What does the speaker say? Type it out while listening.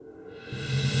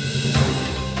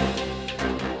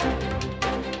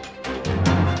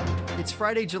It's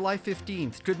Friday, July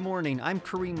 15th. Good morning. I'm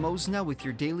Kareem Mosna with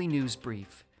your daily news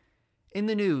brief. In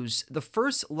the news, the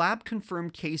first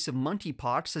lab-confirmed case of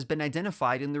monkeypox has been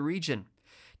identified in the region.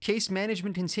 Case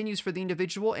management continues for the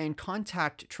individual and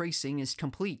contact tracing is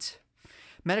complete.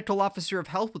 Medical Officer of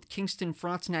Health with Kingston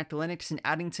Frontenac Lennox and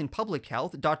Addington Public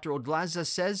Health, Dr. Odlaza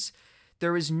says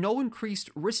there is no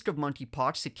increased risk of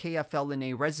monkeypox to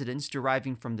KFLNA residents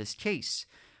deriving from this case.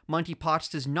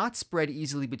 Monkeypox does not spread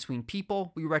easily between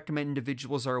people. We recommend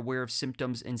individuals are aware of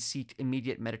symptoms and seek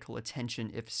immediate medical attention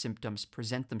if symptoms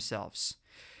present themselves.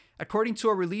 According to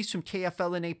a release from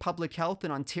KFLNA Public Health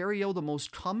in Ontario, the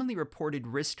most commonly reported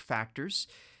risk factors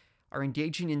are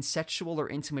engaging in sexual or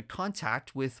intimate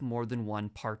contact with more than one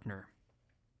partner.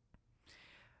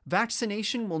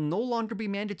 Vaccination will no longer be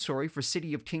mandatory for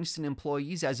City of Kingston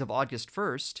employees as of August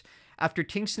 1st, after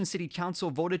Kingston City Council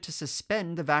voted to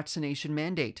suspend the vaccination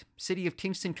mandate. City of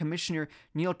Kingston Commissioner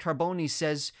Neil Carboni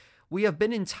says, "We have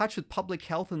been in touch with public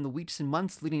health in the weeks and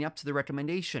months leading up to the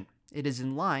recommendation. It is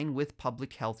in line with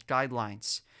public health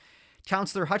guidelines."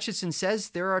 Councillor Hutchison says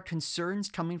there are concerns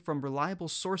coming from reliable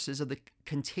sources of the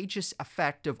contagious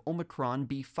effect of Omicron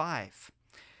B5.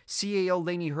 CAO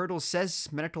Lainey Hurdle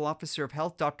says Medical Officer of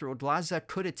Health Dr. Odlaza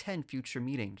could attend future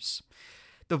meetings.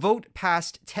 The vote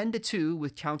passed 10-2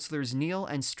 with Councillors Neal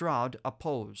and Stroud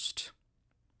opposed.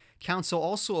 Council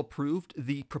also approved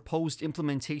the proposed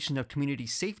implementation of community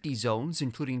safety zones,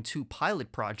 including 2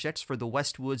 pilot projects for the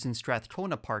Westwoods and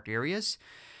Strathcona Park areas,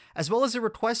 as well as a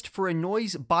request for a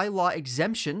noise bylaw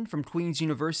exemption from Queen's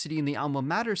University and the Alma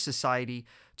Mater Society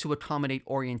to accommodate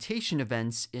orientation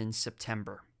events in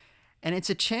September. And it's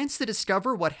a chance to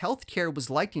discover what healthcare was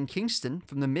like in Kingston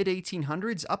from the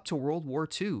mid-1800s up to World War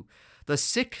II. The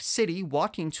Sick City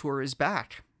walking tour is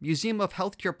back. Museum of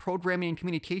Healthcare Programming and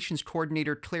Communications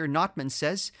Coordinator Claire Notman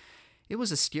says it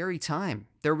was a scary time.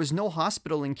 There was no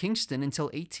hospital in Kingston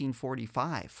until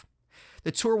 1845.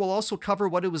 The tour will also cover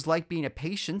what it was like being a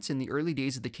patient in the early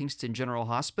days of the Kingston General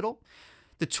Hospital.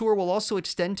 The tour will also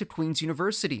extend to Queen's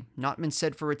University. Notman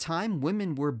said for a time,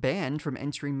 women were banned from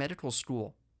entering medical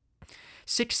school.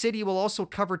 Sick City will also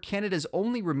cover Canada's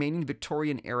only remaining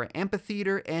Victorian-era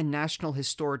amphitheatre and National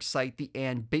Historic Site, the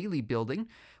Anne Bailey Building,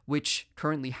 which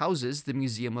currently houses the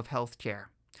Museum of Healthcare.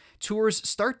 Tours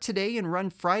start today and run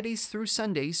Fridays through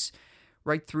Sundays,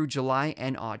 right through July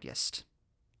and August.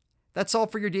 That's all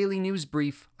for your daily news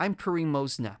brief. I'm Kareem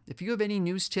Mosna. If you have any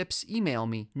news tips, email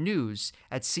me,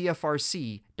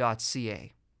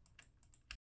 news@cfrc.ca.